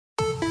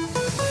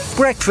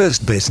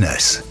Breakfast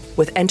Business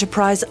with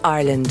Enterprise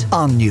Ireland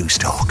on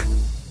Newstalk.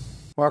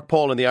 Mark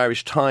Paul in the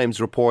Irish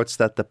Times reports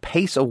that the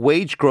pace of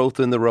wage growth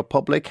in the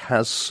Republic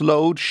has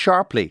slowed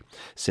sharply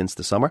since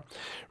the summer,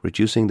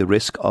 reducing the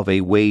risk of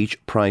a wage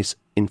price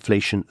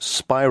inflation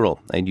spiral.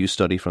 A new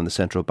study from the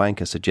Central Bank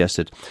has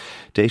suggested.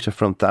 Data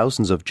from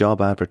thousands of job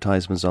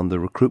advertisements on the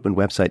recruitment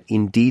website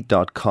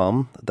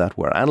Indeed.com that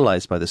were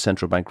analysed by the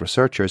Central Bank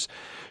researchers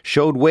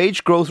showed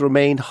wage growth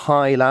remained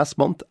high last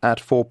month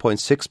at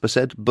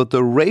 4.6%, but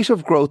the rate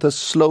of growth has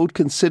slowed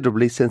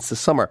considerably since the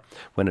summer,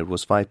 when it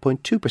was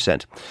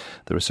 5.2%.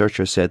 The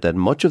researchers said that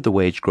much of the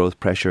wage growth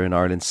pressure in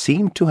Ireland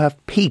seemed to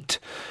have peaked.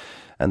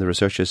 And the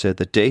researchers said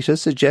that data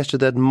suggested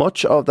that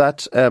much of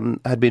that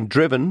had been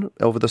driven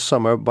over the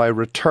summer by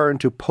return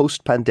to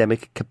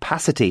post-pandemic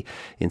capacity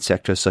in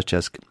sectors such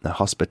as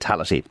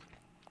hospitality,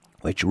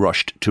 which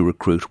rushed to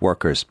recruit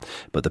workers.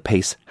 But the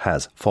pace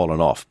has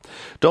fallen off.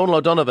 Donal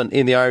O'Donovan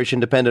in the Irish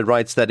Independent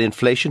writes that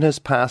inflation has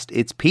passed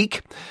its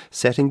peak,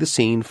 setting the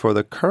scene for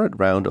the current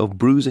round of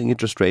bruising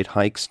interest rate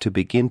hikes to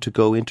begin to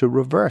go into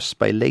reverse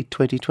by late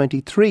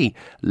 2023,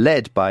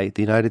 led by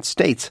the United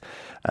States.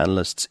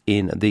 Analysts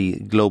in the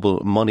global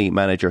money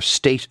manager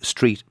State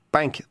Street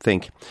Bank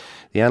think.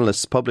 The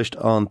analysts published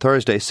on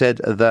Thursday said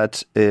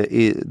that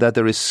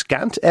there is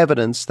scant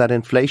evidence that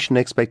inflation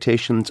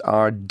expectations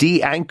are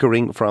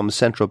de-anchoring from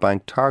central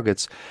bank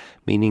targets,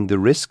 meaning the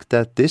risk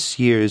that this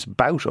year's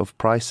bout of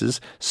prices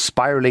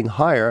spiralling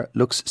higher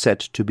looks set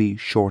to be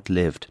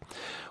short-lived.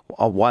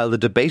 While the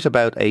debate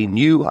about a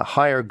new,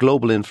 higher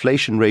global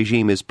inflation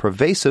regime is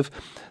pervasive,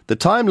 the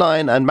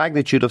timeline and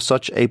magnitude of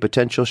such a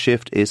potential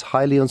shift is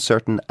highly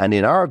uncertain and,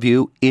 in our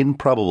view,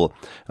 improbable,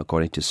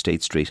 according to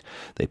State Street.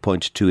 They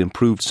point to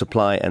improved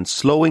supply and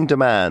slowing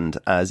demand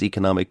as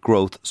economic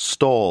growth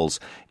stalls,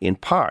 in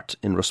part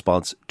in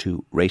response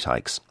to rate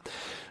hikes.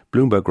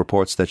 Bloomberg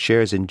reports that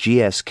shares in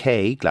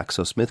GSK,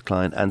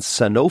 GlaxoSmithKline and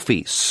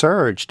Sanofi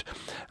surged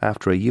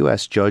after a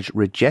US judge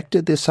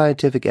rejected the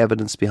scientific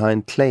evidence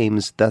behind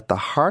claims that the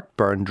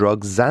heartburn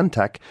drug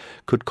Zantac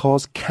could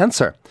cause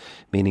cancer,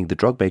 meaning the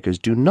drug makers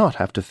do not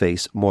have to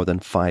face more than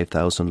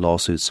 5,000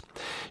 lawsuits.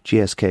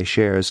 GSK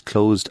shares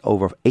closed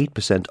over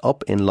 8%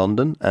 up in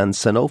London and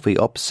Sanofi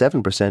up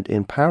 7%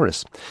 in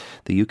Paris.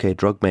 The UK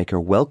drug maker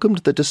welcomed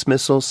the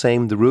dismissal,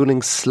 saying the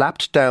ruling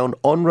slapped down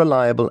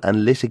unreliable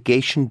and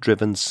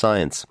litigation-driven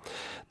science.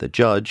 The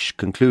judge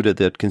concluded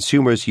that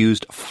consumers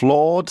used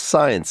flawed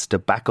science to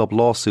back up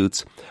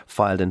lawsuits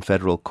filed in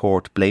federal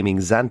court blaming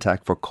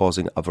Zantac for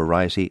causing a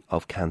variety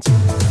of cancers.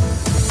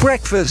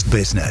 Breakfast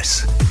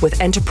Business with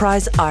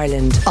Enterprise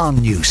Ireland on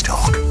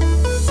Newstalk.